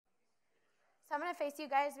So I'm going to face you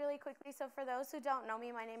guys really quickly. So for those who don't know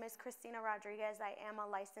me, my name is Christina Rodriguez. I am a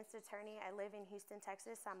licensed attorney. I live in Houston,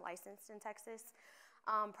 Texas. I'm licensed in Texas.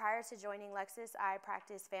 Prior to joining Lexis, I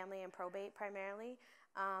practiced family and probate primarily.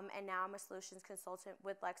 And now I'm a solutions consultant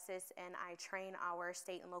with Lexis, and I train our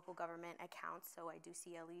state and local government accounts. So I do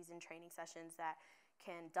CLEs and training sessions that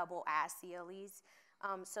can double as CLEs.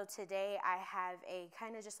 So today I have a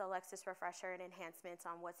kind of just a Lexis refresher and enhancements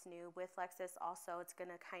on what's new with Lexis. Also, it's going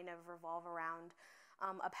to kind of revolve around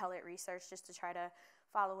appellate research, just to try to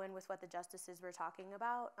follow in with what the justices were talking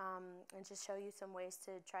about, and just show you some ways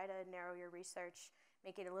to try to narrow your research,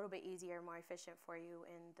 make it a little bit easier, more efficient for you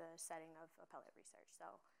in the setting of appellate research. So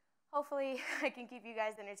hopefully I can keep you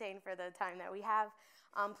guys entertained for the time that we have.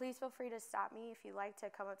 Please feel free to stop me if you like to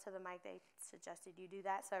come up to the mic. They suggested you do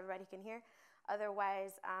that so everybody can hear.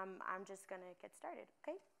 Otherwise, I'm just going to get started,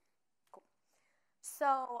 okay? Cool.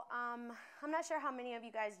 So I'm not sure how many of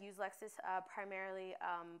you guys use Lexis primarily,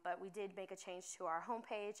 but we did make a change to our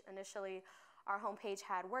homepage. Initially, our homepage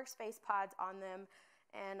had workspace pods on them,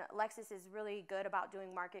 and Lexis is really good about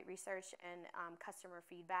doing market research and customer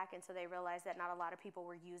feedback, and so they realized that not a lot of people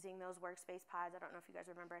were using those workspace pods. I don't know if you guys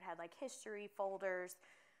remember, it had like history, folders,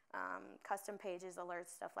 custom pages,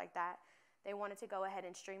 alerts, stuff like that. They wanted to go ahead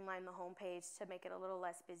and streamline the homepage to make it a little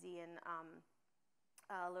less busy and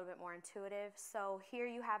a little bit more intuitive. So here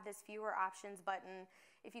you have this fewer options button.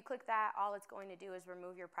 If you click that, all it's going to do is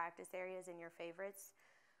remove your practice areas and your favorites.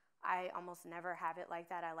 I almost never have it like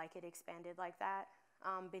that. I like it expanded like that.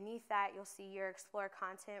 Beneath that, you'll see your explore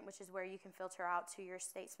content, which is where you can filter out to your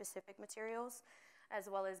state-specific materials, as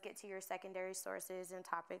well as get to your secondary sources and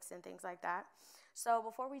topics and things like that. So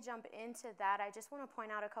before we jump into that, I just want to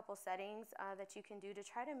point out a couple settings that you can do to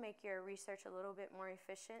try to make your research a little bit more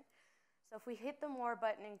efficient. So if we hit the More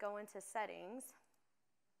button and go into Settings,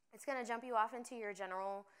 it's going to jump you off into your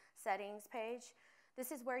General Settings page.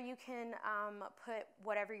 This is where you can put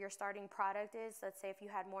whatever your starting product is. Let's say if you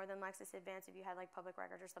had more than Lexis Advance, if you had like public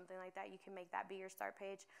records or something like that, you can make that be your start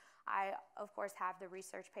page. I, of course, have the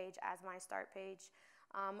research page as my start page.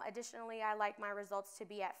 Additionally, I like my results to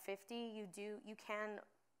be at 50. You can,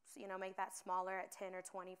 make that smaller at 10 or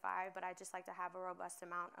 25, but I just like to have a robust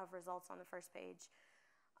amount of results on the first page.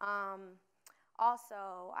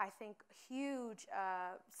 Also, I think huge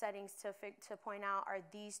settings to point out are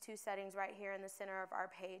these two settings right here in the center of our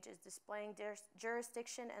page, is displaying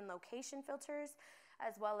jurisdiction and location filters,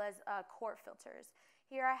 as well as court filters.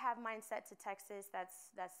 Here I have mine set to Texas.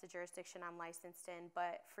 That's the jurisdiction I'm licensed in.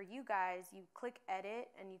 But for you guys, you click edit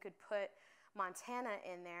and you could put Montana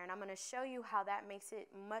in there. And I'm going to show you how that makes it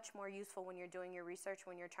much more useful when you're doing your research,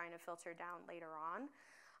 when you're trying to filter down later on.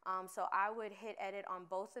 So I would hit edit on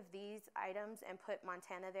both of these items and put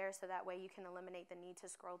Montana there, so that way you can eliminate the need to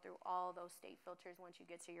scroll through all those state filters once you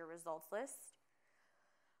get to your results list.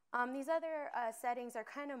 These other settings are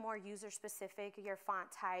kind of more user-specific, your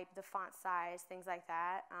font type, the font size, things like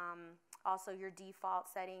that. Also, your default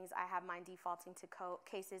settings, I have mine defaulting to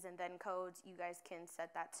cases and then codes. You guys can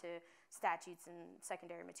set that to statutes and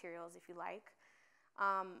secondary materials if you like.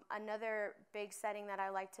 Another big setting that I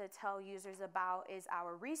like to tell users about is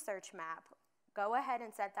our research map. Go ahead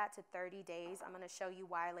and set that to 30 days. I'm going to show you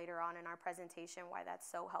why later on in our presentation, why that's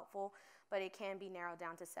so helpful. But it can be narrowed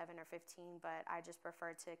down to 7 or 15, but I just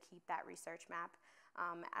prefer to keep that research map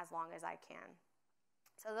as long as I can.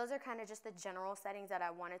 So those are kind of just the general settings that I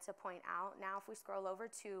wanted to point out. Now if we scroll over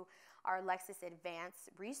to our Lexis Advance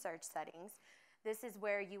research settings, this is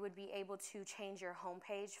where you would be able to change your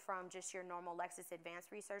homepage from just your normal Lexis Advance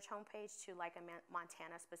research homepage to like a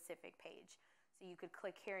Montana specific page. So you could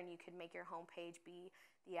click here and you could make your homepage be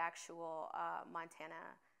the actual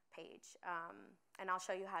Montana page. And I'll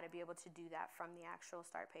show you how to be able to do that from the actual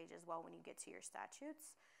start page as well when you get to your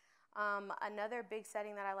statutes. Another big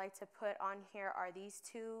setting that I like to put on here are these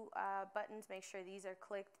two buttons. Make sure these are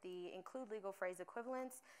clicked, the include legal phrase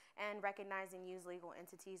equivalents and recognize and use legal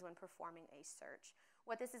entities when performing a search.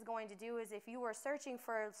 What this is going to do is if you were searching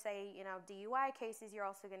for, say, DUI cases, you're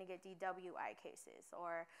also going to get DWI cases,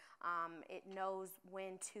 or it knows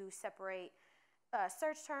when to separate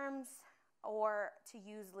search terms or to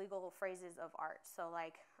use legal phrases of art. So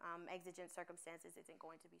like exigent circumstances isn't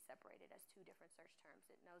going to be separated as two different search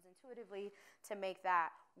terms. It knows intuitively to make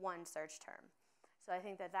that one search term. So I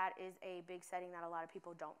think that that is a big setting that a lot of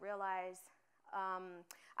people don't realize.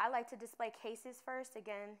 I like to display cases first.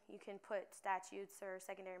 Again, you can put statutes or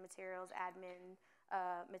secondary materials, admin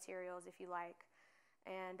materials if you like.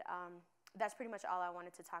 And that's pretty much all I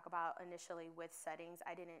wanted to talk about initially with settings.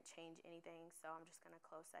 I didn't change anything, so I'm just going to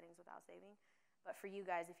close settings without saving. But for you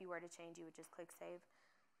guys, if you were to change, you would just click save.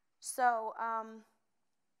 So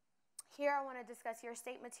Here I want to discuss your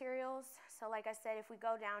state materials. So like I said, if we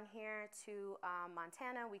go down here to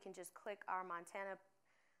Montana, we can just click our Montana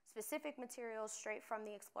specific materials straight from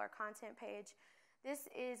the Explore Content page.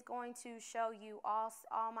 This is going to show you all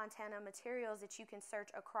Montana materials that you can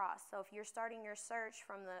search across. So if you're starting your search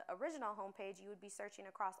from the original homepage, you would be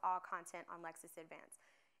searching across all content on Lexis Advance.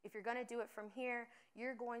 If you're going to do it from here,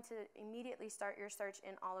 you're going to immediately start your search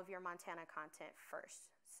in all of your Montana content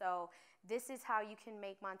first. So this is how you can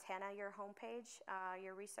make Montana your homepage,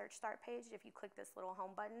 your research start page, if you click this little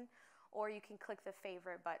home button, or you can click the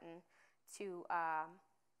favorite button to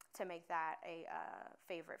make that a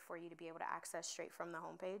favorite for you to be able to access straight from the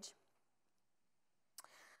homepage.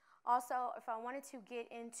 Also, if I wanted to get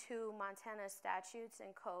into Montana statutes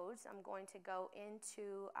and codes, I'm going to go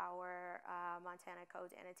into our Montana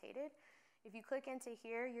codes annotated. If you click into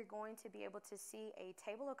here, you're going to be able to see a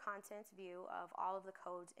table of contents view of all of the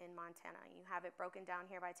codes in Montana. You have it broken down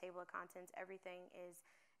here by table of contents. Everything is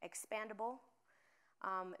expandable.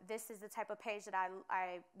 This is the type of page that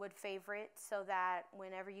I would favorite, so that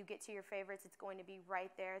whenever you get to your favorites, it's going to be right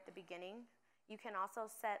there at the beginning. You can also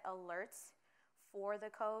set alerts for the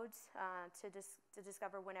codes to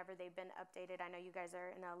discover whenever they've been updated. I know you guys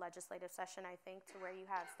are in a legislative session, I think, to where you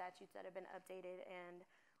have statutes that have been updated and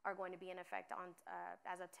are going to be in effect on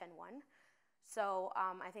as of 10/1. So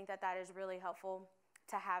I think that is really helpful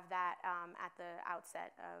to have that at the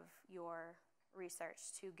outset of your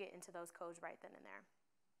research to get into those codes right then and there.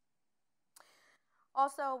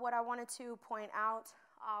 Also, what I wanted to point out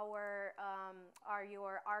are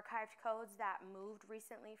your archived codes that moved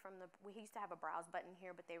recently from we used to have a browse button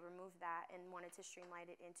here, but they removed that and wanted to streamline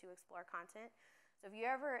it into Explore Content. So if you're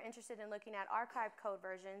ever interested in looking at archived code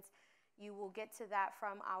versions, you will get to that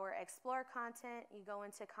from our Explore Content. You go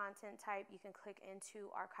into content type, you can click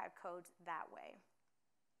into archive codes that way.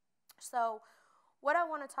 So what I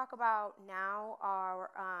want to talk about now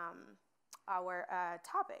are our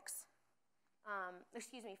topics.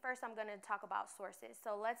 First I'm going to talk about sources.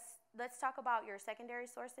 So let's talk about your secondary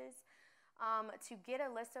sources. To get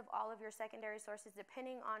a list of all of your secondary sources,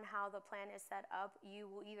 depending on how the plan is set up, you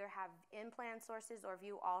will either have in-plan sources or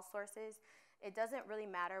view all sources. It doesn't really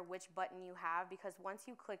matter which button you have, because once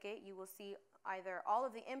you click it, you will see either all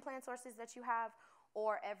of the in-plan sources that you have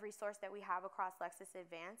or every source that we have across Lexis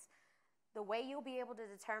Advance. The way you'll be able to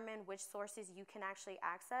determine which sources you can actually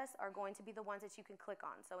access are going to be the ones that you can click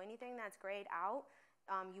on. So anything that's grayed out,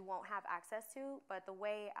 you won't have access to, but the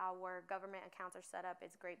way our government accounts are set up,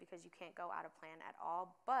 it's great because you can't go out of plan at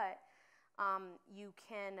all. But you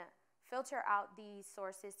can filter out these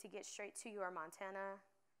sources to get straight to your Montana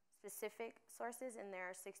specific sources, and there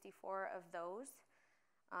are 64 of those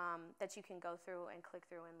that you can go through and click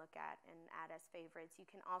through and look at and add as favorites. You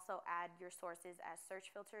can also add your sources as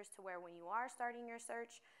search filters, to where when you are starting your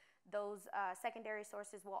search, those secondary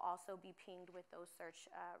sources will also be pinged with those search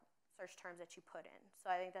terms that you put in.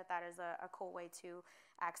 So I think that is a cool way to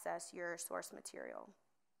access your source material.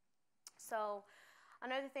 So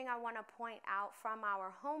another thing I want to point out from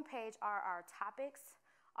our homepage are our topics.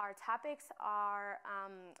 Our topics are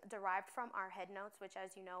derived from our head notes, which,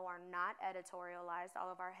 as you know, are not editorialized. All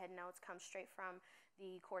of our head notes come straight from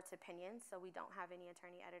the court's opinions, so we don't have any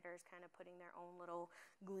attorney editors kind of putting their own little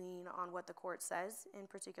glean on what the court says in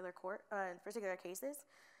particular cases.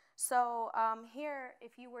 So here,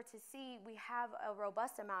 if you were to see, we have a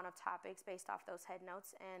robust amount of topics based off those head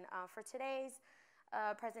notes, and for today's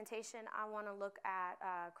presentation, I want to look at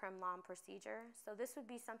crim law and procedure. So this would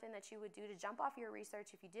be something that you would do to jump off your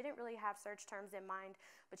research if you didn't really have search terms in mind,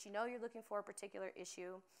 but you know you're looking for a particular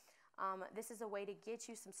issue. This is a way to get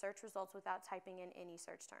you some search results without typing in any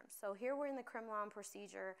search terms. So here we're in the crim law and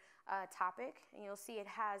procedure topic, and you'll see it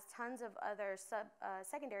has tons of other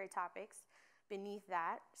secondary topics beneath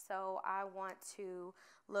that. So I want to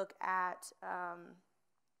look at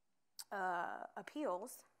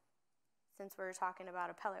appeals. Since we're talking about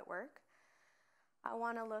appellate work, I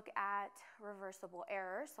want to look at reversible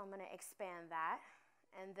error, so I'm going to expand that.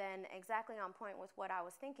 And then exactly on point with what I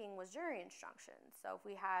was thinking was jury instructions. So if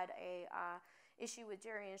we had a issue with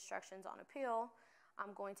jury instructions on appeal,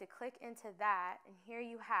 I'm going to click into that, and here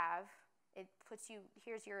you have, it puts you,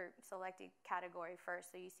 here's your selected category first,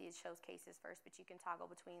 so you see it shows cases first, but you can toggle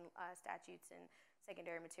between statutes and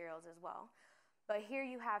secondary materials as well. But here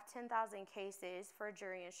you have 10,000 cases for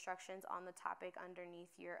jury instructions on the topic underneath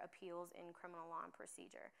your appeals in criminal law and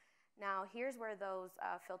procedure. Now, here's where those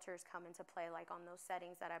filters come into play, like on those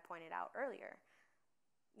settings that I pointed out earlier.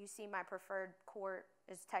 You see my preferred court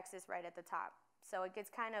is Texas right at the top. So it gets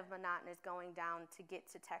kind of monotonous going down to get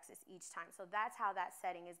to Texas each time. So that's how that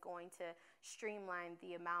setting is going to streamline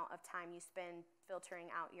the amount of time you spend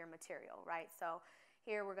filtering out your material, right? So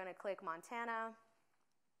here we're going to click Montana.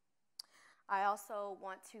 I also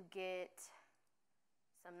want to get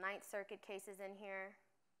some Ninth Circuit cases in here.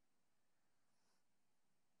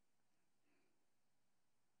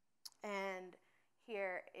 And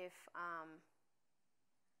here, if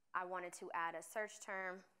I wanted to add a search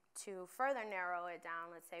term to further narrow it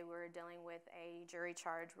down, let's say we're dealing with a jury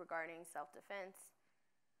charge regarding self-defense,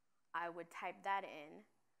 I would type that in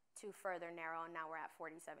to further narrow, and now we're at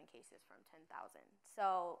 47 cases from 10,000.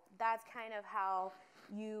 So that's kind of how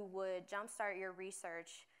you would jumpstart your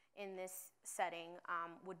research in this setting,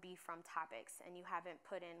 would be from topics, and you haven't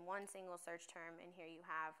put in one single search term, and here you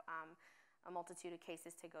have a multitude of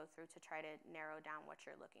cases to go through to try to narrow down what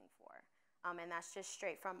you're looking for. And that's just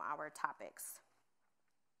straight from our topics.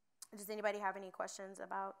 Does anybody have any questions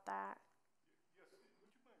about that? Yes, would you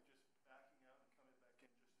mind just backing out and coming back in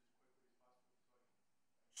just as quickly as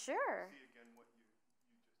possible so I Sure. can see again what you just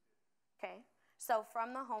did? Okay. So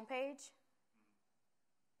from the homepage,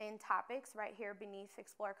 in topics, right here beneath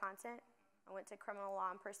Explore Content, I went to Criminal Law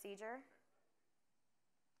and Procedure.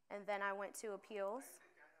 And then I went to Appeals.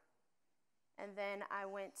 And then I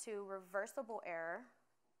went to Reversible Error.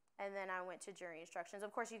 And then I went to Jury Instructions.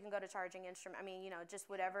 Of course, you can go to Charging Instrument. I mean, just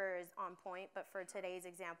whatever is on point. But for today's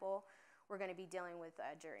example, we're going to be dealing with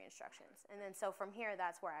Jury Instructions. And then so from here,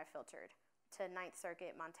 that's where I filtered to Ninth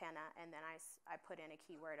Circuit, Montana. And then I put in a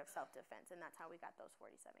keyword of self-defense. And that's how we got those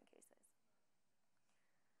 47 cases.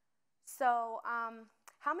 So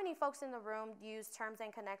how many folks in the room use terms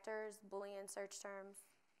and connectors, Boolean search terms?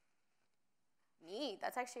 Neat.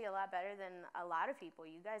 That's actually a lot better than a lot of people.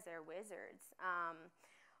 You guys are wizards.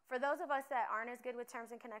 For those of us that aren't as good with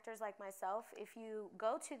terms and connectors like myself, if you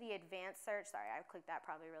go to the advanced search, sorry, I clicked that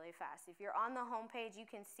probably really fast. If you're on the home page, you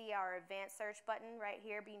can see our advanced search button right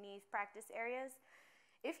here beneath practice areas.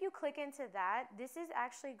 If you click into that, this is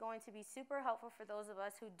actually going to be super helpful for those of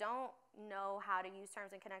us who don't know how to use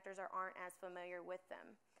terms and connectors or aren't as familiar with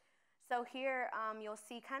them. So here you'll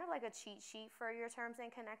see kind of like a cheat sheet for your terms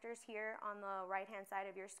and connectors here on the right-hand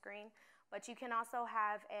side of your screen, but you can also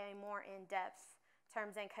have a more in-depth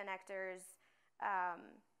terms and connectors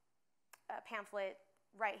pamphlet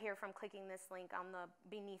right here from clicking this link on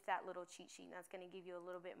beneath that little cheat sheet. And that's going to give you a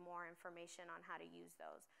little bit more information on how to use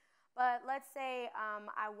those. But let's say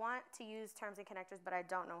I want to use terms and connectors, but I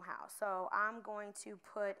don't know how. So I'm going to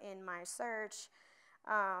put in my search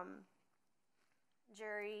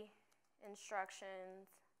jury instructions,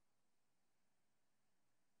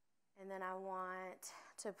 and then I want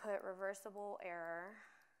to put reversible error.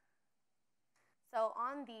 So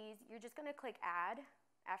on these, you're just going to click add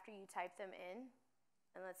after you type them in.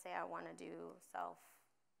 And let's say I want to do self-defense.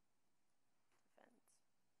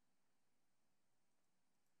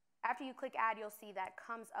 After you click add, you'll see that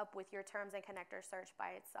comes up with your terms and connector search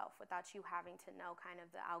by itself without you having to know kind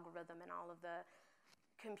of the algorithm and all of the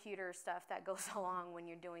computer stuff that goes along when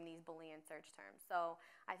you're doing these Boolean search terms. So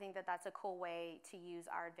I think that that's a cool way to use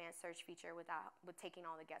our advanced search feature with taking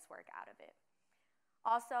all the guesswork out of it.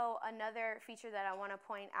 Also, another feature that I want to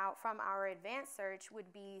point out from our advanced search would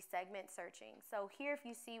be segment searching. So here, if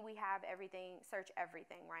you see, we have everything, search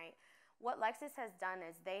everything, right? What Lexis has done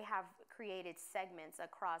is they have created segments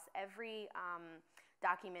across every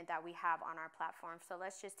document that we have on our platform. So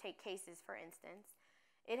let's just take cases, for instance.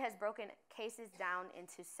 It has broken cases down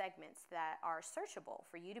into segments that are searchable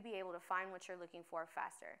for you to be able to find what you're looking for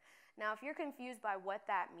faster. Now, if you're confused by what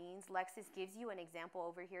that means, Lexis gives you an example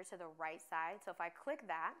over here to the right side. So if I click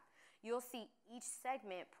that, you'll see each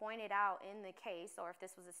segment pointed out in the case, or if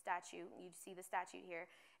this was a statute, you'd see the statute here,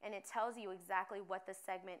 and it tells you exactly what the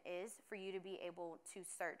segment is for you to be able to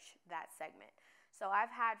search that segment. So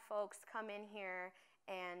I've had folks come in here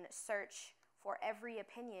and search for every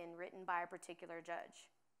opinion written by a particular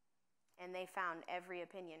judge. And they found every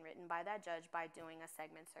opinion written by that judge by doing a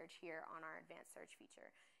segment search here on our advanced search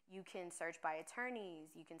feature. You can search by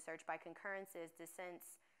attorneys, you can search by concurrences,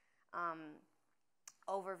 dissents,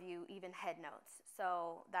 overview, even head notes.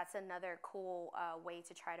 So that's another cool way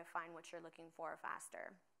to try to find what you're looking for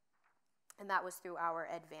faster. And that was through our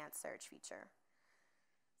advanced search feature.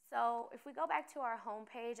 So if we go back to our home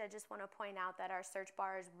page, I just want to point out that our search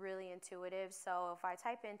bar is really intuitive. So if I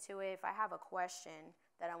type into it, if I have a question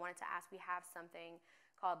that I wanted to ask, we have something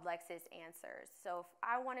called Lexis Answers. So if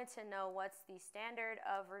I wanted to know what's the standard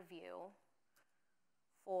of review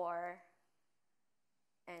for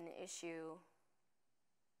an issue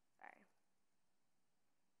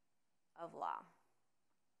of law.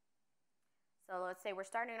 So let's say we're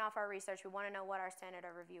starting off our research. We want to know what our standard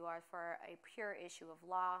of review are for a pure issue of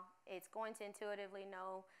law. It's going to intuitively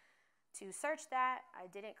know to search that. I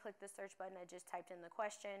didn't click the search button. I just typed in the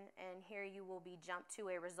question. And here you will be jumped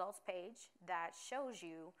to a results page that shows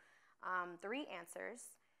you 3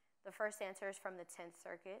 answers. The first answer is from the 10th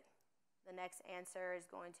Circuit. The next answer is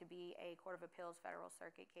going to be a Court of Appeals Federal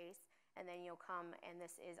Circuit case. And then you'll come, and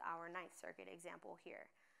this is our 9th Circuit example here.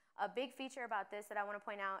 A big feature about this that I want to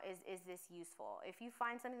point out is this useful? If you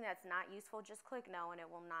find something that's not useful, just click no and it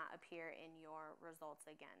will not appear in your results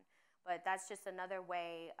again. But that's just another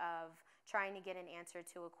way of trying to get an answer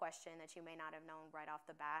to a question that you may not have known right off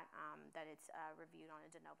the bat, that it's reviewed on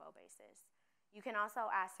a de novo basis. You can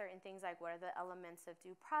also ask certain things like, what are the elements of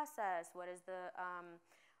due process? What is the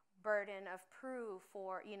burden of proof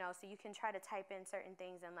for, so you can try to type in certain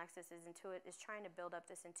things, and Lexis is trying to build up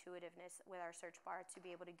this intuitiveness with our search bar to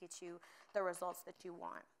be able to get you the results that you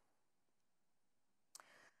want.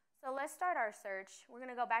 So let's start our search. We're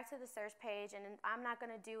going to go back to the search page, and I'm not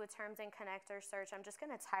going to do a terms and connector search. I'm just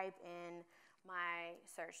going to type in my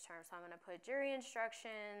search terms. So I'm going to put jury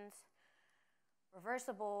instructions,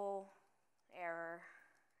 reversible error,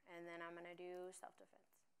 and then I'm going to do self-defense.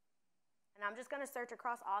 And I'm just going to search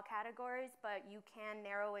across all categories, but you can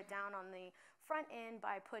narrow it down on the front end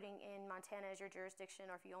by putting in Montana as your jurisdiction,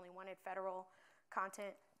 or if you only wanted federal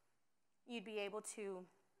content, you'd be able to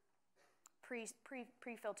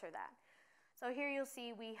pre-filter that. So here you'll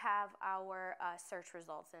see we have our search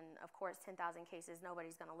results, and of course 10,000 cases,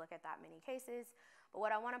 nobody's going to look at that many cases. But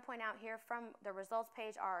what I want to point out here from the results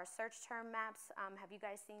page are our search term maps. Have you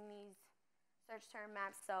guys seen these search term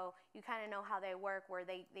maps? So you kind of know how they work, where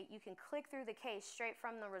you can click through the case straight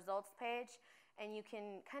from the results page, and you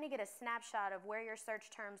can kind of get a snapshot of where your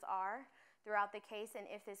search terms are throughout the case, and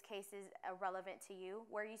if this case is relevant to you.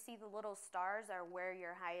 Where you see the little stars are where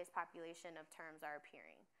your highest population of terms are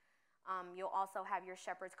appearing. You'll also have your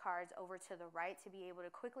shepherd's cards over to the right to be able to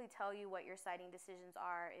quickly tell you what your citing decisions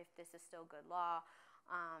are, if this is still good law,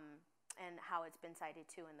 and how it's been cited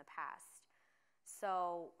to in the past.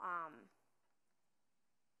 So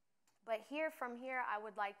but from here, I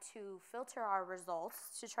would like to filter our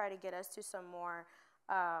results to try to get us to some more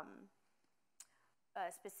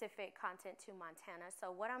specific content to Montana. So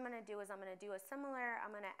what I'm going to do is I'm going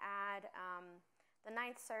to add the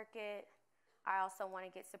 9th Circuit. I also want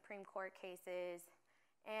to get Supreme Court cases,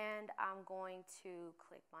 and I'm going to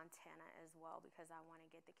click Montana as well because I want to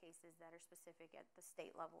get the cases that are specific at the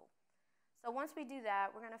state level. So once we do that,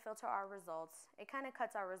 we're going to filter our results. It kind of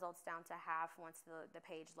cuts our results down to half once the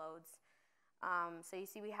page loads. So you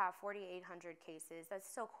see we have 4,800 cases. That's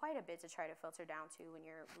still quite a bit to try to filter down to when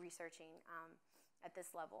you're researching at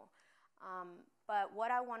this level. But what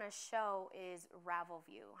I want to show is Ravel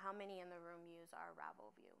View. How many in the room use our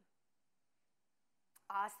Ravel View?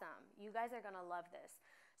 Awesome. You guys are going to love this.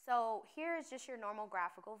 So here is just your normal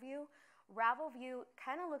graphical view. Ravel View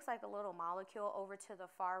kind of looks like a little molecule over to the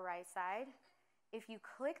far right side. If you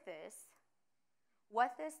click this,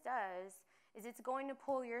 what this does is it's going to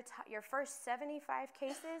pull your first 75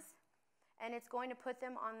 cases, and it's going to put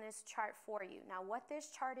them on this chart for you. Now, what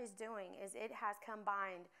this chart is doing is it has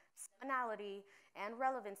combined seminality and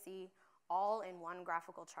relevancy all in one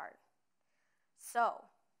graphical chart. So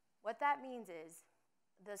what that means is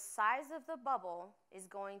the size of the bubble is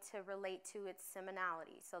going to relate to its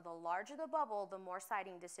seminality. So the larger the bubble, the more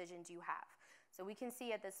citing decisions you have. So we can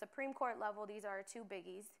see at the Supreme Court level, these are 2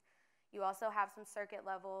 biggies. You also have some circuit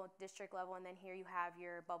level, district level, and then here you have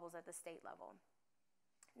your bubbles at the state level.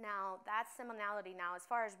 Now, that's seminality. Now, as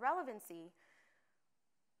far as relevancy,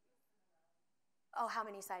 how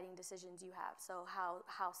many citing decisions you have. So how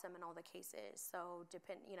seminal the case is. So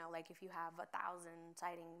like if you have 1,000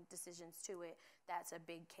 citing decisions to it, that's a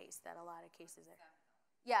big case that a lot of cases are.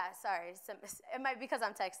 Yeah, sorry. It might be because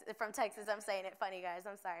I'm from Texas. I'm saying it funny, guys.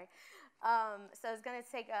 I'm sorry. So it's going to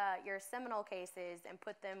take your seminal cases and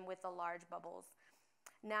put them with the large bubbles.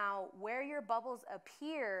 Now, where your bubbles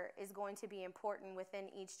appear is going to be important within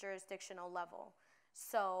each jurisdictional level.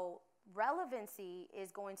 So relevancy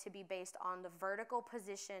is going to be based on the vertical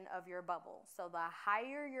position of your bubble. So the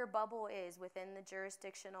higher your bubble is within the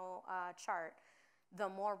jurisdictional chart, the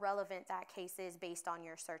more relevant that case is based on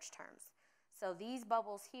your search terms. So these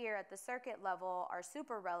bubbles here at the circuit level are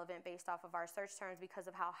super relevant based off of our search terms because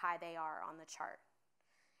of how high they are on the chart.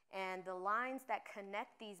 And the lines that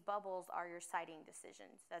connect these bubbles are your citing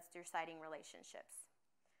decisions. That's your citing relationships.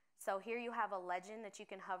 So here you have a legend that you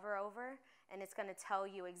can hover over, and it's going to tell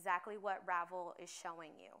you exactly what Ravel is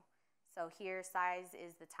showing you. So here size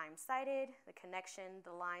is the time cited, the connection,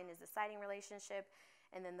 the line is the citing relationship,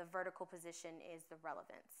 and then the vertical position is the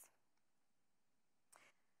relevance.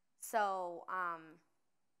 So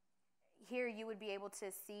here you would be able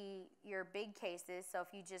to see your big cases. So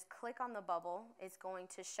if you just click on the bubble, it's going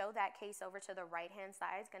to show that case over to the right-hand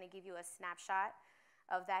side. It's going to give you a snapshot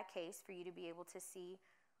of that case for you to be able to see.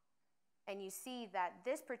 And you see that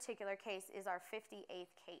this particular case is our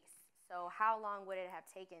 58th case. So how long would it have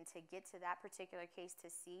taken to get to that particular case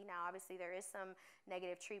to see? Now, obviously, there is some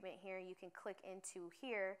negative treatment here. You can click into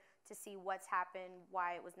here to see what's happened,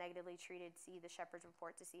 why it was negatively treated, see the Shepherd's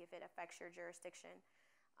report to see if it affects your jurisdiction.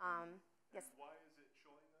 Yes. And why is it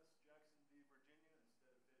showing us Jackson v. Virginia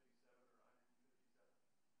instead of 57 or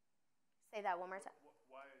 157? Say that one more time.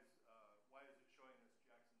 Why is it showing us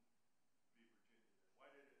Jackson v. Virginia then? Why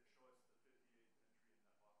did it show us the 58th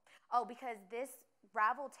entry in that box? Oh, because this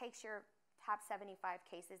Ravel takes your top 75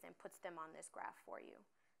 cases and puts them on this graph for you.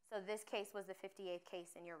 So this case was the 58th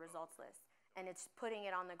case in your results list. And it's putting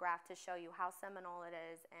it on the graph to show you how seminal it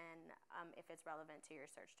is and if it's relevant to your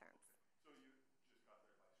search terms. So you just got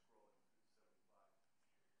there by scrolling through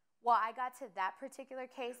 75? Well, I got to that particular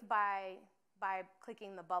case by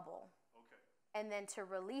clicking the bubble. Okay. And then to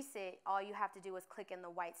release it, all you have to do is click in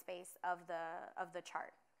the white space of the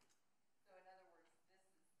chart. So in other words, this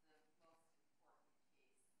is the most important case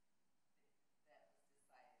that was decided.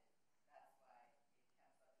 That's why it comes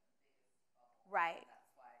up in the biggest bubble. Right.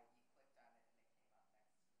 That's why you clicked on it and it came up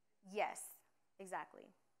next to it. Yes, exactly.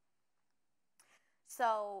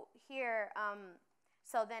 So here,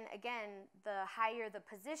 so then again, the higher the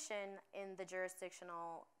position in the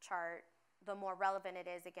jurisdictional chart, the more relevant it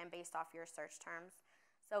is, again, based off your search terms.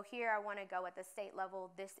 So here I want to go at the state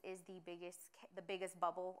level. This is the biggest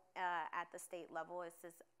bubble at the state level. It's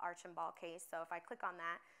this Archambault case. So if I click on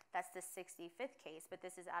that, that's the 65th case, but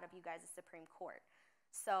this is out of you guys' Supreme Court.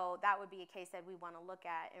 So that would be a case that we want to look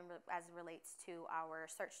at as it relates to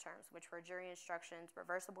our search terms, which were jury instructions,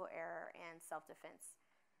 reversible error, and self-defense.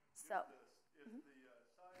 So, If the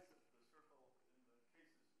size of the circle in the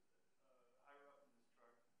cases higher up in this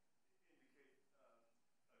chart indicate a greater number of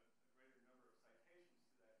citations to that case, what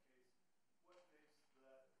makes that Supreme Court case you're looking at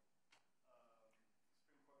right now bigger than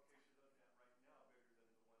the ones to the left and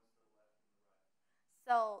the right?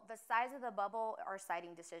 so the size of the bubble are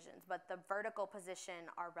citing decisions, but the vertical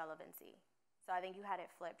position are relevancy. So I think you had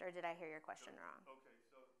it flipped, or did I hear your question wrong? Okay,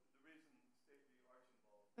 so the reason State v.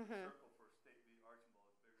 Archambault, Mm-hmm. the circle for State v.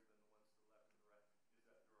 Archambault is bigger than the ones to the left and the right,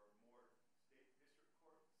 is that there are more state district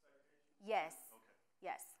court citations? Yes. Okay.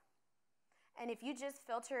 Yes. And if you just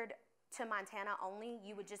filtered to Montana only,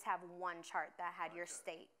 you would just have one chart that had your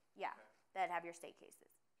state. Yeah, Okay. that have your state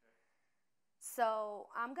cases. Okay. So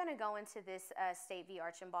I'm going to go into this State v.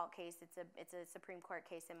 Archambault case. It's a Supreme Court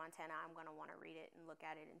case in Montana. I'm going to want to read it and look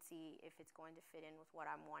at it and see if it's going to fit in with what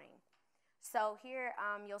I'm wanting. So here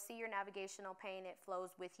you'll see your navigational pane. It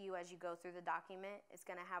flows with you as you go through the document. It's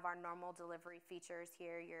going to have our normal delivery features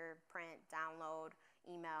here, your print, download,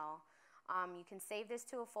 email. You can save this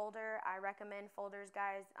to a folder. I recommend folders,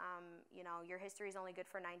 guys. You know, your history is only good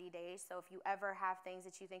for 90 days. So if you ever have things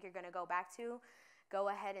that you think you're going to go back to, go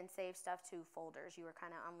ahead and save stuff to folders. You are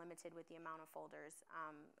kind of unlimited with the amount of folders.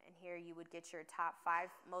 And here you would get your top 5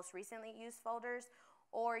 most recently used folders,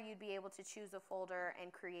 or you'd be able to choose a folder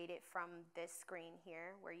and create it from this screen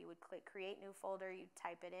here, where you would click Create New Folder, you'd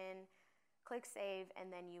type it in, click Save, and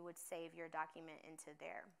then you would save your document into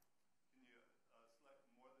there. Can you select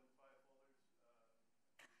more than 5 folders?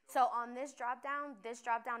 So on this drop-down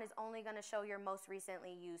is only going to show your most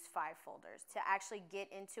recently used 5 folders. To actually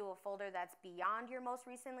get into a folder that's beyond your most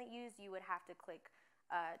recently used, you would have to click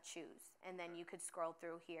Choose, and then you could scroll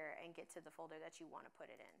through here and get to the folder that you want to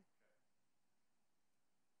put it in.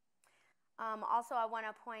 Also, I want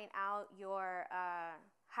to point out your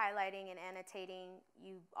highlighting and annotating.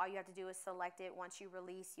 All you have to do is select it. Once you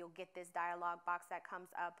release, you'll get this dialog box that comes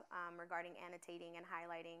up regarding annotating and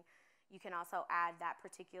highlighting. You can also add that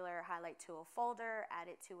particular highlight to a folder, add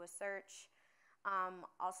it to a search.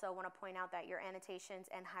 Also want to point out that your annotations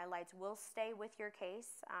and highlights will stay with your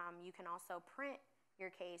case. You can also print your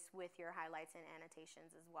case with your highlights and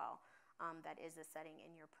annotations as well. That is a setting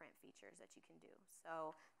in your print features that you can do.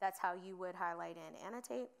 So that's how you would highlight and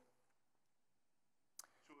annotate.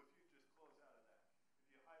 So if you just close out of that,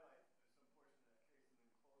 if you highlight some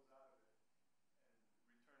portion of that case and then close out of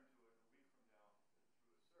it and return to it a week from now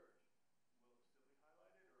through a search, will it still be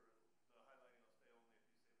highlighted, or the highlighting will stay only if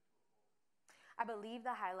you save it to a folder? I believe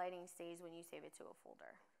the highlighting stays when you save it to a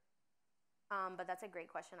folder. But that's a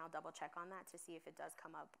great question. I'll double check on that to see if it does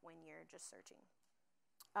come up when you're just searching.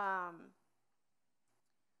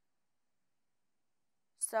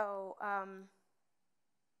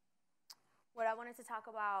 What I wanted to talk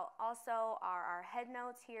about also are our head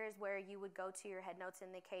notes. Here's where you would go to your head notes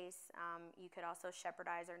in the case. You could also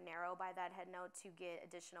shepherdize or narrow by that head note to get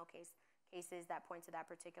additional cases that point to that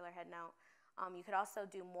particular head note. You could also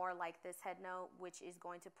do more like this head note, which is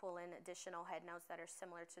going to pull in additional head notes that are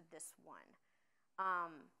similar to this one.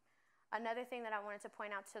 Another thing that I wanted to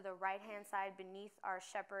point out to the right-hand side beneath our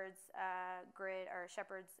Shepherd's grid or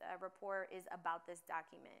Shepherd's report is about this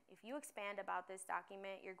document. If you expand about this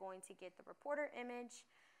document, you're going to get the reporter image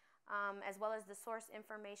as well as the source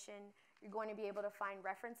information. You're going to be able to find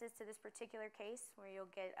references to this particular case where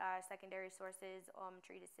you'll get secondary sources,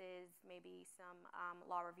 treatises, maybe some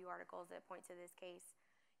law review articles that point to this case.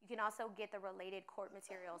 You can also get the related court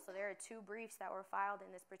material. So there are 2 briefs that were filed in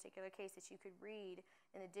this particular case that you could read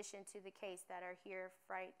in addition to the case that are here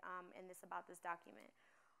right in this about this document.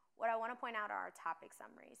 What I want to point out are our topic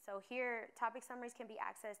summaries. So here, topic summaries can be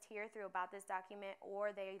accessed here through about this document, or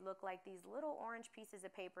they look like these little orange pieces of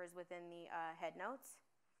papers within the head notes.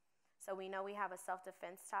 So we know we have a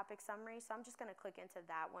self-defense topic summary, so I'm just going to click into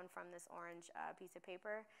that one from this orange piece of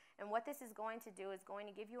paper. And what this is going to do is going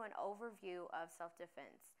to give you an overview of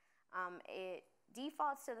self-defense. It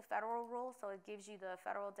defaults to the federal rule, so it gives you the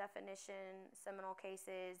federal definition, seminal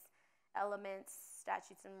cases, elements,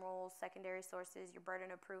 statutes and rules, secondary sources, your burden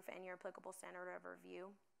of proof, and your applicable standard of review.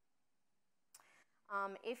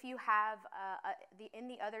 If you have in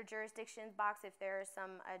the other jurisdictions box, if there are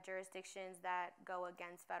some jurisdictions that go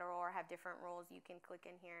against federal or have different rules, you can click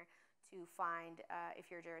in here to find if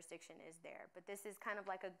your jurisdiction is there. But this is kind of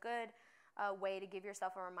like a good way to give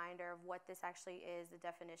yourself a reminder of what this actually is, the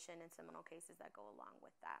definition and seminal cases that go along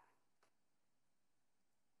with that.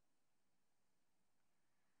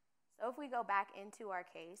 So if we go back into our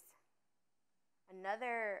case,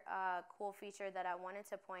 another cool feature that I wanted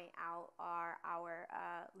to point out are our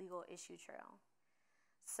legal issue trail.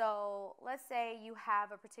 So let's say you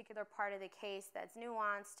have a particular part of the case that's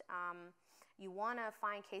nuanced. You want to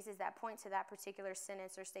find cases that point to that particular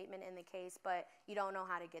sentence or statement in the case, but you don't know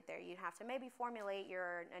how to get there. You have to maybe formulate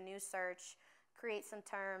a new search, create some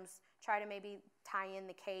terms, try to maybe tie in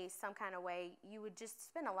the case some kind of way. You would just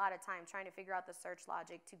spend a lot of time trying to figure out the search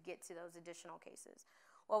logic to get to those additional cases.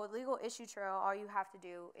 Well, with Legal Issue Trail, all you have to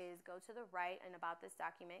do is go to the right and about this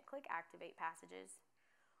document, click Activate Passages.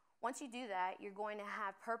 Once you do that, you're going to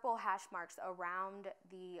have purple hash marks around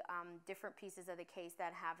the different pieces of the case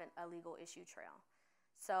that have a legal issue trail.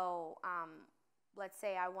 So let's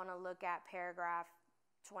say I want to look at paragraph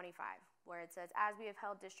 25, where it says, as we have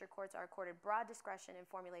held, district courts are accorded broad discretion in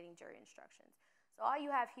formulating jury instructions. So all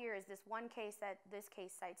you have here is this one case that this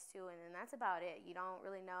case cites to, and then that's about it. You don't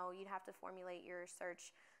really know. You'd have to formulate your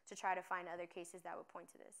search to try to find other cases that would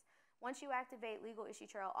point to this. Once you activate Legal Issue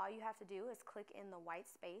Trail, all you have to do is click in the white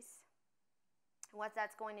space. And what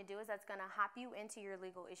that's going to do is that's going to hop you into your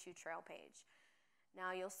Legal Issue Trail page. Now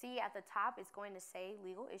you'll see at the top it's going to say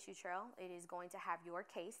Legal Issue Trail. It is going to have your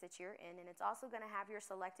case that you're in, and it's also going to have your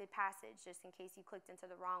selected passage. Just in case you clicked into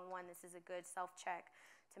the wrong one, this is a good self-check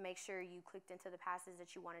to make sure you clicked into the passage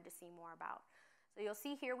that you wanted to see more about. So you'll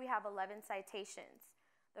see here we have 11 citations.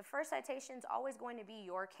 The first citation is always going to be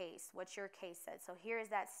your case, what your case said. So here is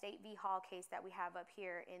that State v. Hall case that we have up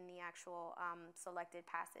here in the actual selected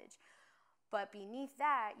passage. But beneath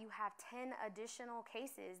that, you have 10 additional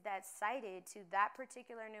cases that's cited to that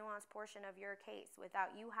particular nuanced portion of your case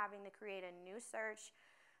without you having to create a new search,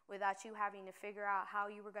 without you having to figure out how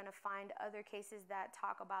you were going to find other cases that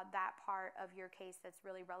talk about that part of your case that's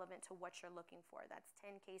really relevant to what you're looking for. That's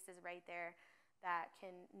 10 cases right there that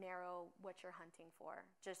can narrow what you're hunting for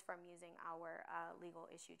just from using our Legal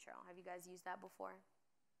Issue Trail. Have you guys used that before?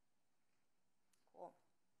 Cool.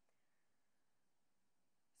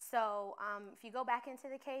 So if you go back into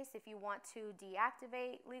the case, if you want to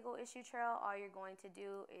deactivate Legal Issue Trail, all you're going to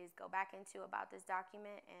do is go back into about this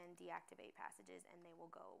document and deactivate passages, and they will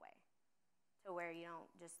go away to where you don't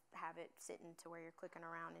just have it sitting to where you're clicking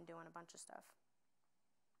around and doing a bunch of stuff.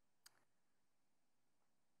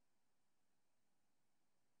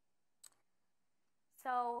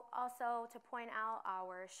 So also to point out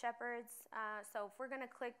our shepherds, so if we're going to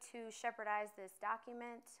click to shepherdize this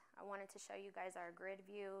document, I wanted to show you guys our grid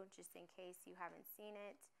view just in case you haven't seen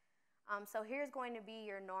it. So here's going to be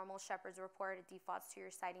your normal shepherd's report. It defaults to your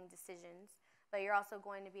citing decisions, but you're also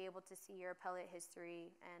going to be able to see your appellate history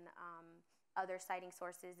and other citing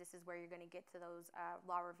sources. This is where you're going to get to those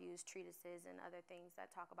law reviews, treatises, and other things that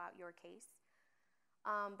talk about your case.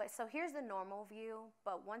 But so here's the normal view,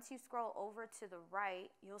 but once you scroll over to the right,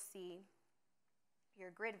 you'll see your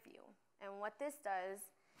grid view. And what this does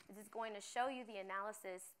is it's going to show you the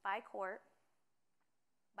analysis by court,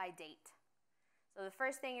 by date. So the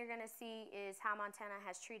first thing you're going to see is how Montana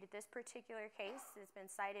has treated this particular case. It's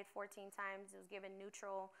been cited 14 times. It was given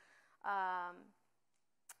neutral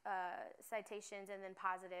citations and then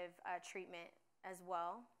positive treatment as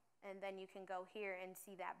well. And then you can go here and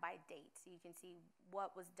see that by date. So you can see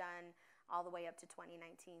what was done all the way up to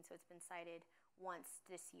 2019. So it's been cited once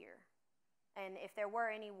this year. And if there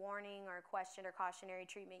were any warning or question or cautionary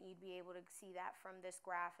treatment, you'd be able to see that from this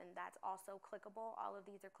graph, and that's also clickable. All of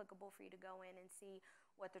these are clickable for you to go in and see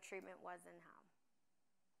what the treatment was and how.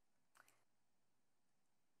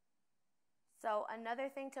 So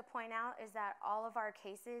another thing to point out is that all of our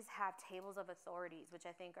cases have tables of authorities, which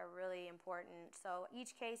I think are really important. So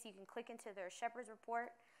each case, you can click into their Shepherd's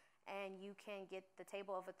report, and you can get the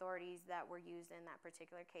table of authorities that were used in that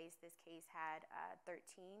particular case. This case had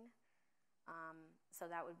 13. So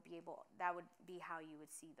that would be how you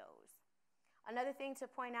would see those. Another thing to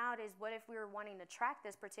point out is, what if we were wanting to track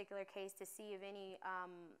this particular case to see if any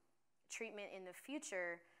treatment in the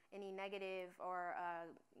future, any negative or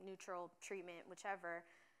neutral treatment, whichever,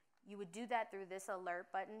 you would do that through this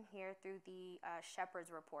alert button here through the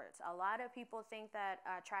Shepherd's reports. A lot of people think that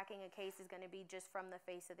tracking a case is going to be just from the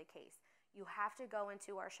face of the case. You have to go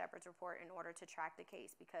into our Shepherd's report in order to track the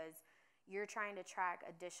case, because you're trying to track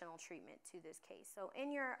additional treatment to this case. So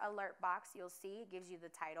in your alert box, you'll see it gives you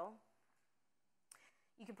the title.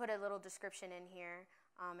 You can put a little description in here,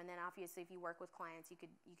 and then obviously if you work with clients, you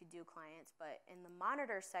could do clients. But in the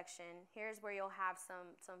monitor section, here's where you'll have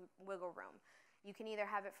some wiggle room. You can either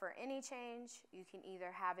have it for any change, you can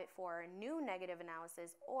either have it for a new negative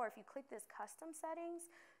analysis, or if you click this custom settings,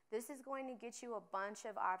 this is going to get you a bunch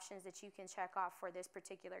of options that you can check off for this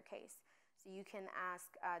particular case. So you can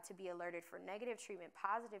ask to be alerted for negative treatment,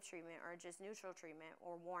 positive treatment, or just neutral treatment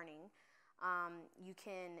or warning. You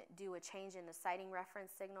can do a change in the citing reference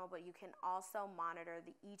signal, but you can also monitor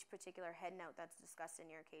each particular head note that's discussed in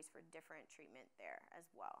your case for different treatment there as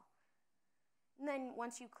well. And then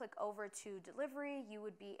once you click over to delivery, you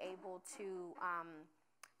would be able to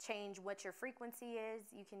change what your frequency is.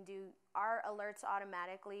 You can do, our alerts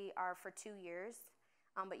automatically are for 2 years,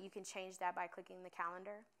 but you can change that by clicking the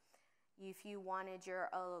calendar. If you wanted your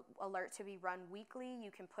alert to be run weekly,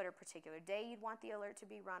 you can put a particular day you'd want the alert to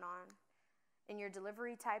be run on. In your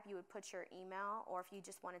delivery type, you would put your email, or if you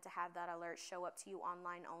just wanted to have that alert show up to you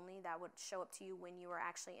online only, that would show up to you when you were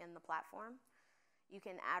actually in the platform. You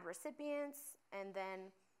can add recipients, and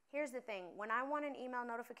then here's the thing. When I want an email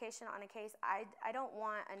notification on a case, I don't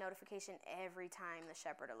want a notification every time the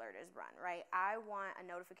Shepherd alert is run, right? I want a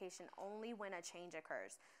notification only when a change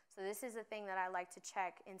occurs. So this is a thing that I like to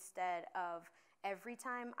check instead of every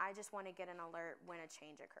time. I just want to get an alert when a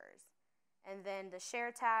change occurs. And then the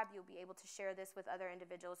share tab, you'll be able to share this with other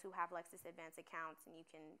individuals who have Lexis Advance accounts, and you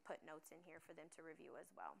can put notes in here for them to review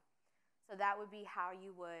as well. So that would be how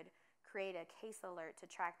you would create a case alert to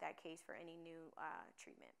track that case for any new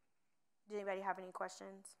treatment. Does anybody have any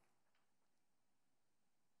questions?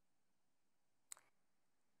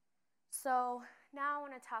 So now I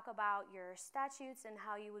want to talk about your statutes and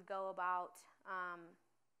how you would go about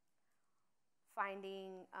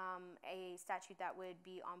finding a statute that would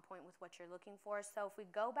be on point with what you're looking for. So if we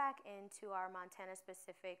go back into our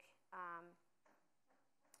Montana-specific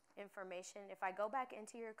information, if I go back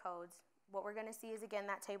into your codes, what we're going to see is, again,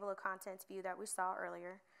 that table of contents view that we saw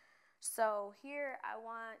earlier. So here I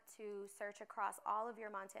want to search across all of your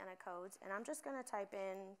Montana codes, and I'm just going to type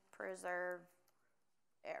in preserve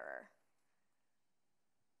error.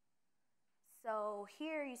 So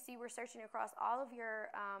here you see we're searching across all of your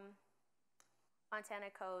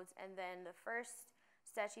Montana codes, and then the first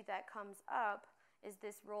statute that comes up is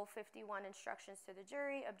this Rule 51 instructions to the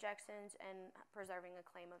jury, objections, and preserving a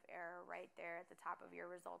claim of error right there at the top of your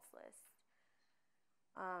results list.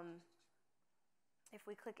 If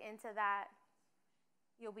we click into that,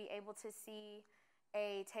 you'll be able to see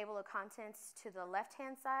a table of contents to the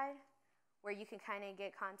left-hand side where you can kind of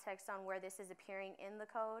get context on where this is appearing in the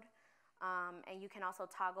code. And you can also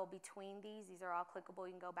toggle between these. These are all clickable.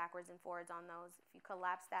 You can go backwards and forwards on those. If you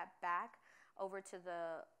collapse that back over to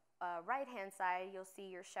the right-hand side, you'll see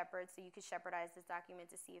your shepherd. So you can shepherdize this document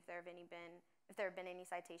to see if there have been any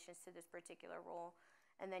citations to this particular rule.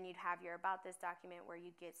 And then you'd have your about this document where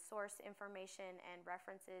you'd get source information and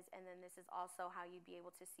references. And then this is also how you'd be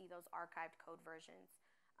able to see those archived code versions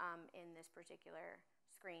in this particular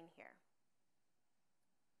screen here.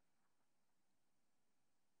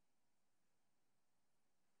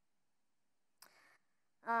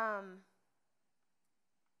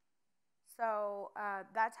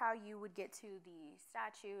 That's how you would get to the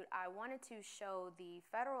statute. I wanted to show the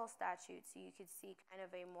federal statute so you could see kind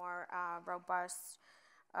of a more robust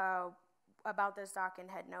about this doc in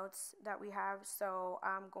head notes that we have. So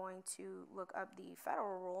I'm going to look up the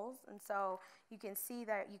federal rules. And so you can see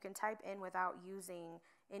that you can type in without using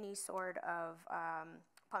any sort of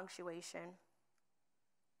punctuation.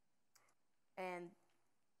 And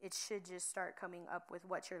it should just start coming up with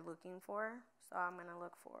what you're looking for. So I'm going to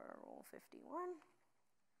look for Rule 51.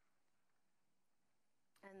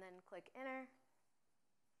 And then click Enter.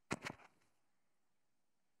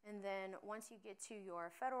 And then once you get to your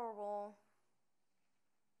federal rule,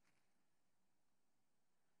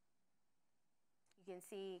 you can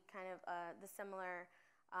see kind of the similar,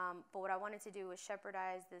 but what I wanted to do was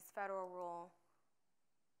shepherdize this federal rule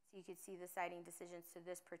so you could see the citing decisions to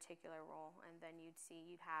this particular rule, and then you'd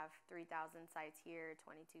have 3,000 cites here,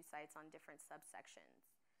 22 cites on different subsections,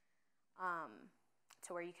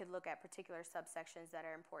 to where you could look at particular subsections that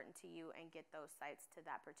are important to you and get those cites to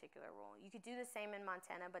that particular rule. You could do the same in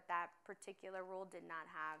Montana, but that particular rule did not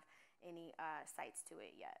have any cites to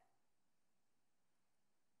it yet.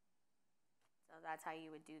 So that's how you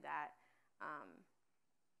would do that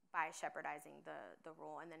by shepardizing the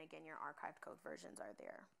rule. And then again, your archived code versions are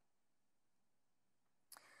there.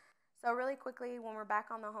 So really quickly, when we're back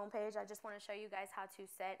on the home page, I just want to show you guys how to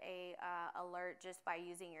set a alert just by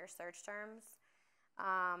using your search terms.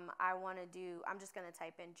 I'm just going to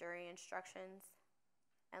type in jury instructions.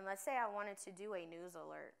 And let's say I wanted to do a news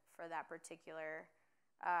alert for that particular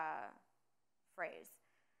phrase.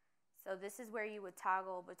 So this is where you would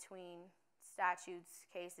toggle between statutes,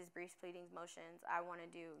 cases, briefs, pleadings, motions. I want to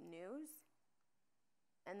do news.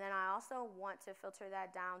 And then I also want to filter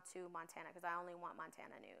that down to Montana because I only want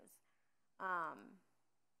Montana news.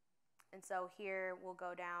 And so here we'll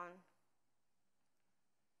go down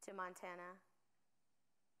to Montana.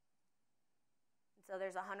 And so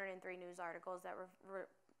there's 103 news articles that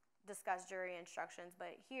discuss jury instructions.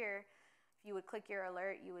 But here, if you would click your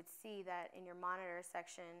alert, you would see that in your monitor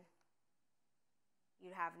section,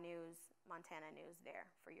 you'd have news, Montana news there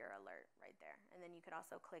for your alert right there. And then you could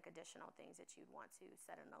also click additional things that you'd want to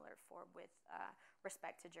set an alert for with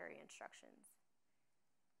respect to jury instructions.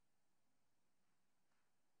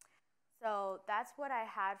 So that's what I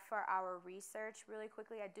had for our research. Really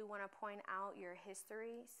quickly, I do want to point out your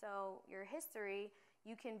history. So your history,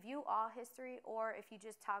 you can view all history, or if you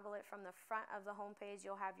just toggle it from the front of the homepage,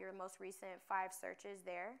 you'll have your most recent 5 searches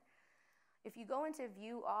there. If you go into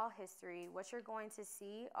view all history, what you're going to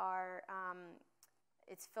see are,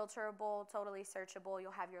 it's filterable, totally searchable.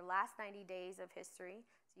 You'll have your last 90 days of history,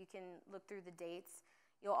 so you can look through the dates.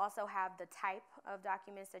 You'll also have the type of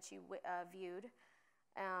documents that you viewed.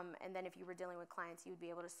 And then if you were dealing with clients, you would be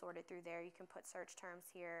able to sort it through there. You can put search terms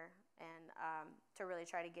here and to really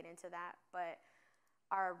try to get into that. But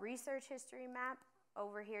our research history map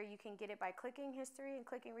over here, you can get it by clicking history and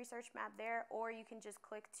clicking research map there, or you can just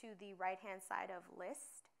click to the right-hand side of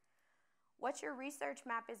list. What your research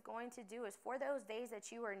map is going to do is for those days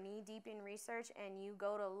that you are knee-deep in research and you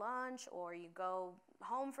go to lunch or you go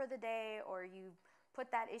home for the day or you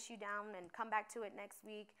put that issue down and come back to it next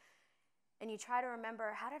week, and you try to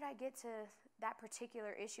remember, how did I get to that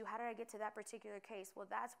particular issue? How did I get to that particular case? Well,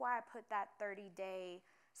 that's why I put that 30-day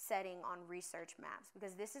setting on research maps,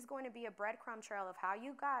 because this is going to be a breadcrumb trail of how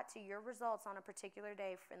you got to your results on a particular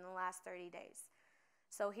day in the last 30 days.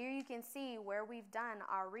 So here you can see where we've done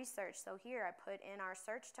our research. So here I put in our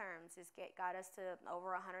search terms. This got us to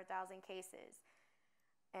over 100,000 cases.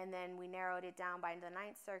 And then we narrowed it down by the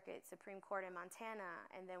 9th Circuit, Supreme Court in Montana.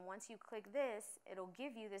 And then once you click this, it'll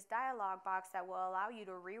give you this dialog box that will allow you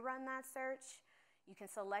to rerun that search. You can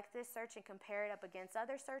select this search and compare it up against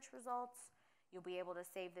other search results. You'll be able to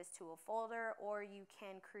save this to a folder, or you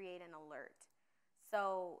can create an alert.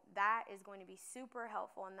 So that is going to be super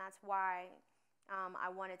helpful, and that's why I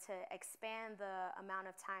wanted to expand the amount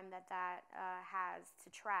of time that has to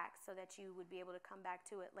track so that you would be able to come back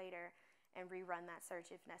to it later and rerun that search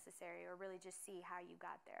if necessary, or really just see how you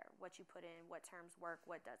got there, what you put in, what terms work,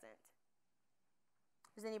 what doesn't.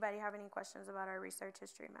 Does anybody have any questions about our research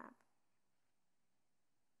history map?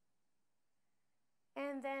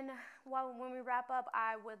 And then when we wrap up,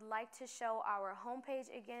 I would like to show our homepage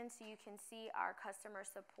again so you can see our customer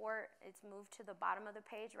support. It's moved to the bottom of the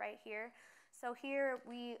page right here. So here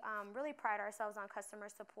we really pride ourselves on customer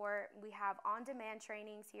support. We have on-demand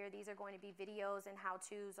trainings here. These are going to be videos and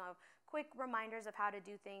how-tos of quick reminders of how to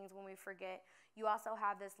do things when we forget. You also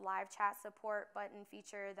have this live chat support button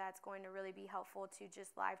feature that's going to really be helpful to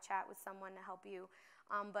just live chat with someone to help you.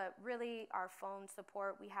 But really our phone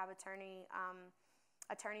support, we have attorney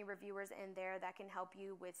attorney reviewers in there that can help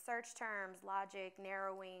you with search terms, logic,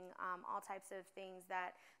 narrowing, all types of things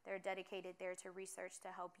that they're dedicated there to research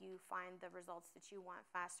to help you find the results that you want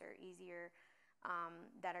faster, easier,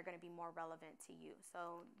 that are going to be more relevant to you.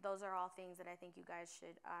 So those are all things that I think you guys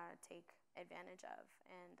should take advantage of.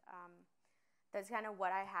 And that's kind of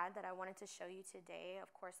what I had that I wanted to show you today.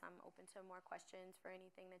 Of course, I'm open to more questions for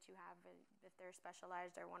anything that you have. If they're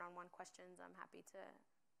specialized or one-on-one questions, I'm happy to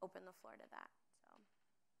open the floor to that. So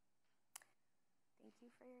thank you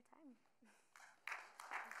for your time.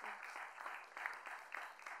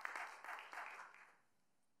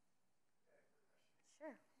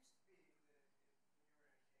 Sure.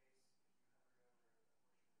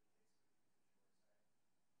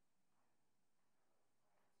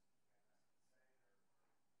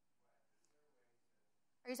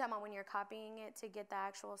 Are you talking about when you're copying it to get the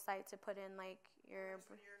actual site to put in like your?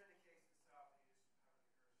 When you're in the case itself and you just hover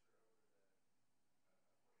the cursor over the a portion of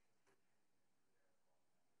the opinion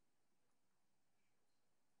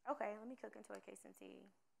Okay, let me click into a case and see.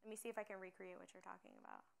 Let me see if I can recreate what you're talking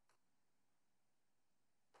about.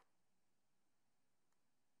 I don't like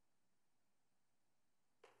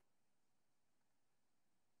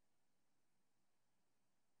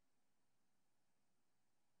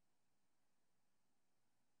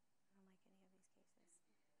any of these cases.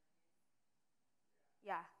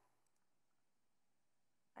 Yeah.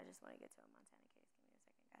 I just want to get to a Montana case. Give me a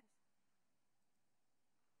second, guys.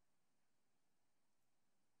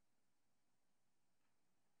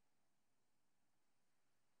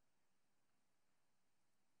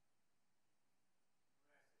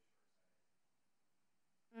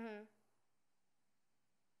 Mm-hmm.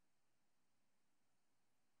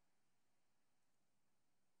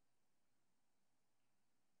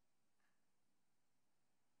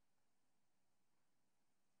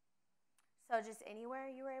 So just anywhere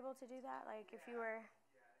you were able to do that? Like if you were...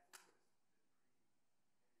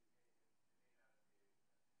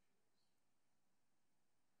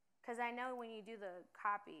 Because I know when you do the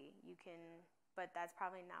copy, you can... But that's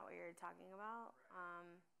probably not what you're talking about.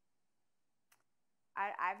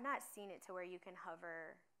 I've not seen it to where you can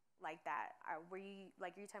hover like that. Were you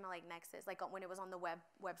talking about like Nexus, like when it was on the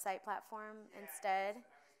website platform instead?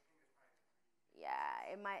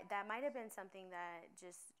 Yeah, that might have been something that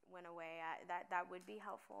just went away. That would be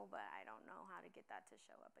helpful, but I don't know how to get that to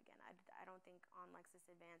show up again. I don't think on Lexis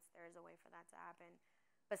Advance there is a way for that to happen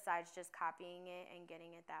besides just copying it and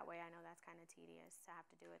getting it that way. I know that's kind of tedious to have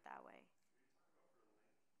to do it that way.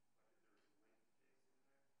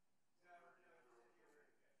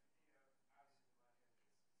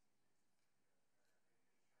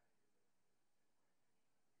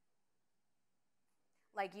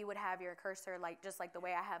 Like you would have your cursor like just like the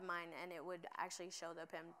way I have mine, and it would actually show the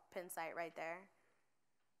pin site right there.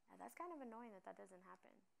 Yeah, that's kind of annoying that doesn't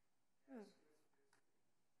happen.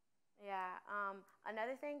 Yeah.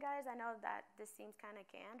 Another thing, guys, I know that this seems kind of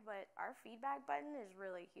canned, but our feedback button is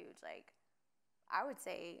really huge. Like, I would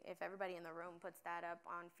say if everybody in the room puts that up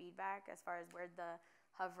on feedback as far as where the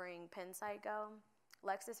hovering pin site go,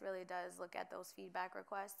 Lexis really does look at those feedback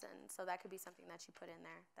requests, and so that could be something that you put in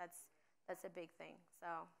there. That's a big thing. So,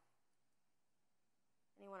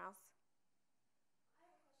 anyone else? I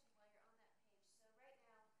have a question while you're on that page. So right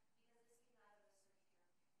now, because this came out of a search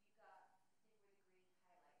term, you've got the thing where the green highlights are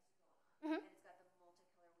going on, Mm-hmm. and it's got the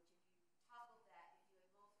multicolor, which if you toggled that, if you had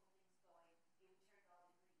multiple things going, it would turn it all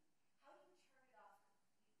to green. How do you turn it off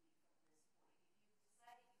completely from this point? If you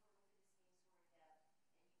decided you want to look at this case more in depth,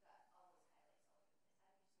 and you've got all those highlights all over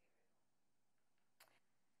the place, how do you just get rid of them?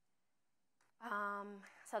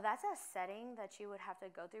 So that's a setting that you would have to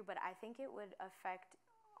go through, but I think it would affect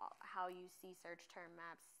how you see search term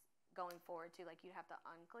maps going forward too. Like you'd have to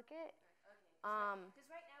unclick it. Okay. Because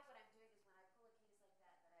right now what I'm doing is when I pull a case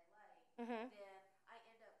like that I like, Mm-hmm. then I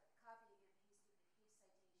end up copying and pasting the case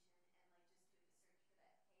citation and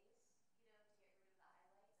like just doing a search for that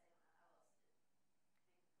case, to get rid of the highlights. I don't know how else to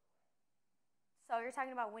make them go away. So you're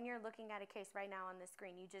talking about when you're looking at a case right now on the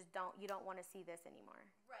screen, you don't want to see this anymore.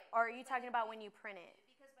 Right. Or are you talking about when you print it?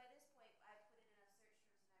 Because by this point I've put in enough search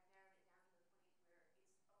terms and I've narrowed it down to the point where it's a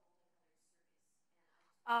multicolored circus and I just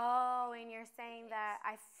Oh, and you're saying that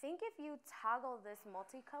I think if you toggle this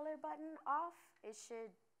multicolor button off, it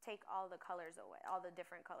should take all the colors away, all the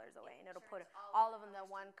different colors away, and it'll put all of them in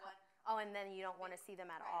one color. Oh, and then you don't want to see them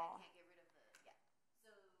at all. I can't get rid of the So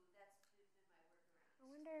that's been my workaround. I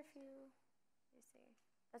wonder if you see.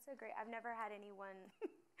 That's a great. I've never had anyone.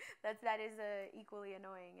 that is equally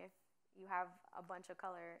annoying if you have a bunch of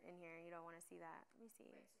color in here and you don't want to see that. Let me see.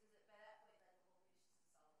 Right. So by that point, like the whole thing is just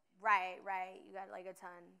a solid thing. Right. You got like a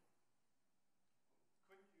ton.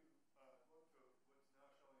 Couldn't you go to what's now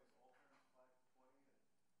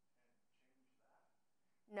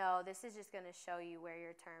No, this is just going to show you where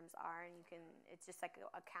your terms are, and you can, it's just like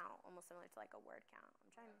a count, almost similar to like a word count.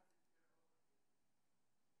 I'm trying to.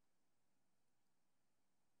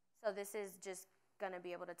 So this is just going to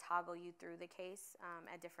be able to toggle you through the case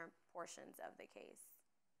at different portions of the case.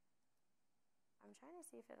 I'm trying to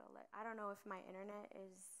see if it'll let, I don't know if my internet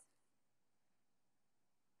is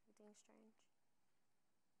being strange.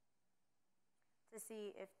 To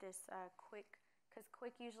see if this quick, because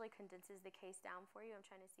quick usually condenses the case down for you. I'm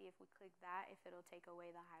trying to see if we click that, if it'll take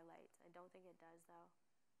away the highlights. I don't think it does though.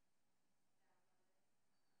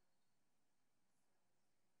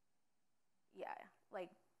 Yeah, like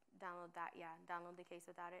download that. Yeah, download the case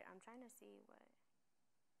without it. I'm trying to see what.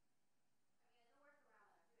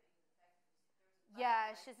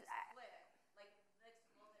 Yeah, it's just. Flip, like if it next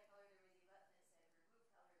to multicolor, there was a button that said remove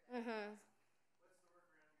color. Mhm. What's the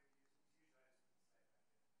workaround you're using? Usually I just put the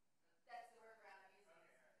site back in. That's the workaround I'm using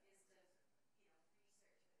Okay, all right. is to,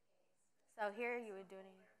 research for the case. So here you would do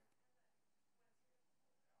it.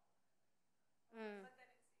 Mm.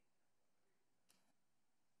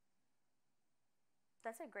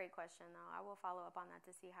 That's a great question, though. I will follow up on that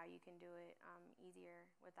to see how you can do it easier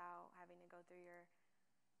without having to go through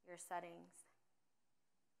your settings.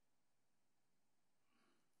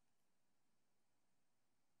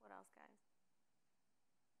 What else, guys?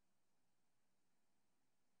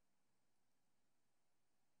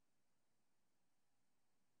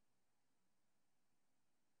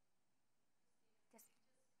 Yes.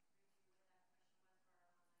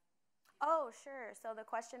 Oh, sure. So the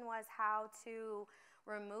question was how to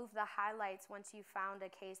remove the highlights once you found a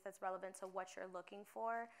case that's relevant to what you're looking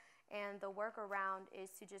for. And the workaround is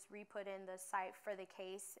to just re-put in the site for the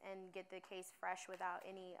case and get the case fresh without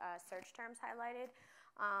any search terms highlighted.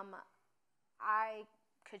 I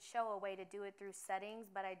could show a way to do it through settings,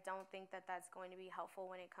 but I don't think that that's going to be helpful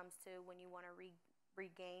when it comes to when you want to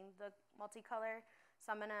regain the multicolor.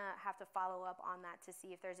 So I'm going to have to follow up on that to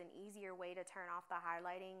see if there's an easier way to turn off the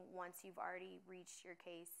highlighting once you've already reached your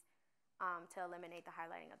case to eliminate the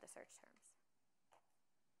highlighting of the search terms.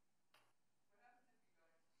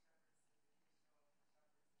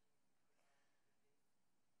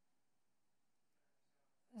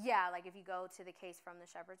 Yeah, like if you go to the case from the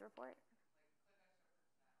Shepherd's report.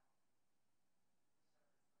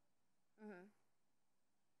 Mm-hmm.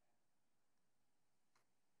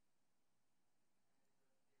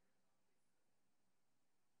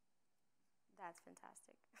 That's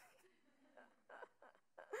fantastic.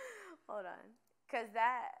 Hold on. Because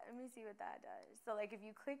that, let me see what that does. So, like, if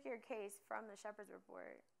you click your case from the Shepherd's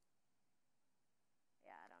report,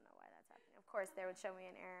 yeah, I don't know why that's happening. Of course, they would show me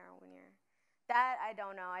an error when you're. That, I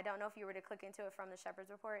don't know. I don't know if you were to click into it from the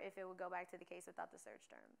Shepherd's report, if it would go back to the case without the search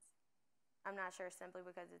terms. I'm not sure simply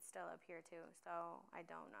because it's still up here, too. So, I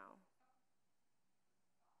don't know.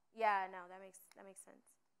 Yeah, no, that makes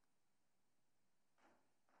sense.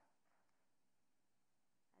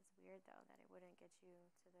 That's weird, though, that it wouldn't get you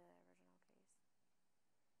to the original case.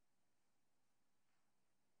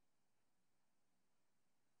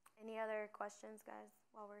 Any other questions, guys,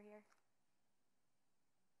 while we're here?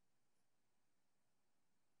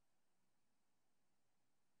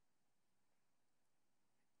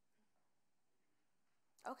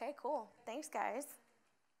 Okay, cool. Thanks, guys.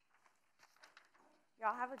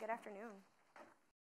 Y'all have a good afternoon.